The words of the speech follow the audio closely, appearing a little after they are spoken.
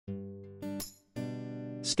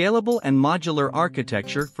Scalable and Modular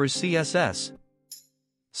Architecture for CSS.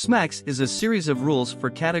 SMACSS is a series of rules for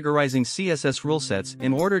categorizing CSS rulesets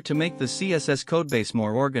in order to make the CSS codebase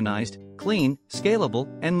more organized, clean, scalable,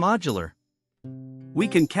 and modular. We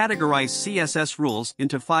can categorize CSS rules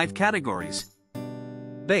into 5 categories: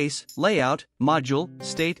 Base, Layout, Module,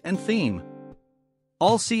 State, and Theme.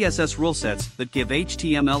 All CSS rulesets that give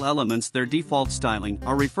HTML elements their default styling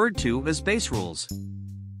are referred to as base rules.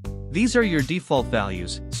 These are your default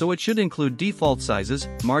values, so it should include default sizes,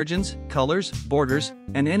 margins, colors, borders,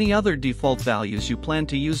 and any other default values you plan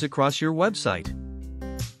to use across your website.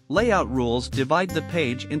 Layout rules divide the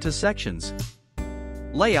page into sections.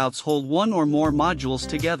 Layouts hold one or more modules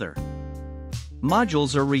together.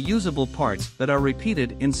 Modules are reusable parts that are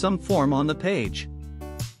repeated in some form on the page.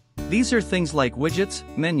 These are things like widgets,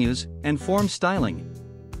 menus, and form styling.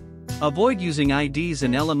 Avoid using IDs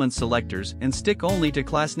and element selectors and stick only to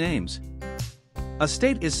class names. A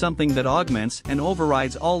state is something that augments and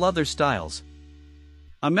overrides all other styles.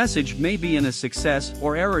 A message may be in a success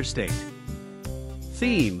or error state.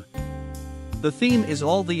 Theme. The theme is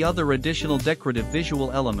all the other additional decorative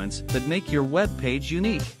visual elements that make your web page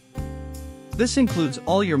unique. This includes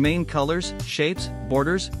all your main colors, shapes,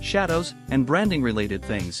 borders, shadows, and branding related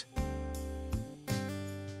things.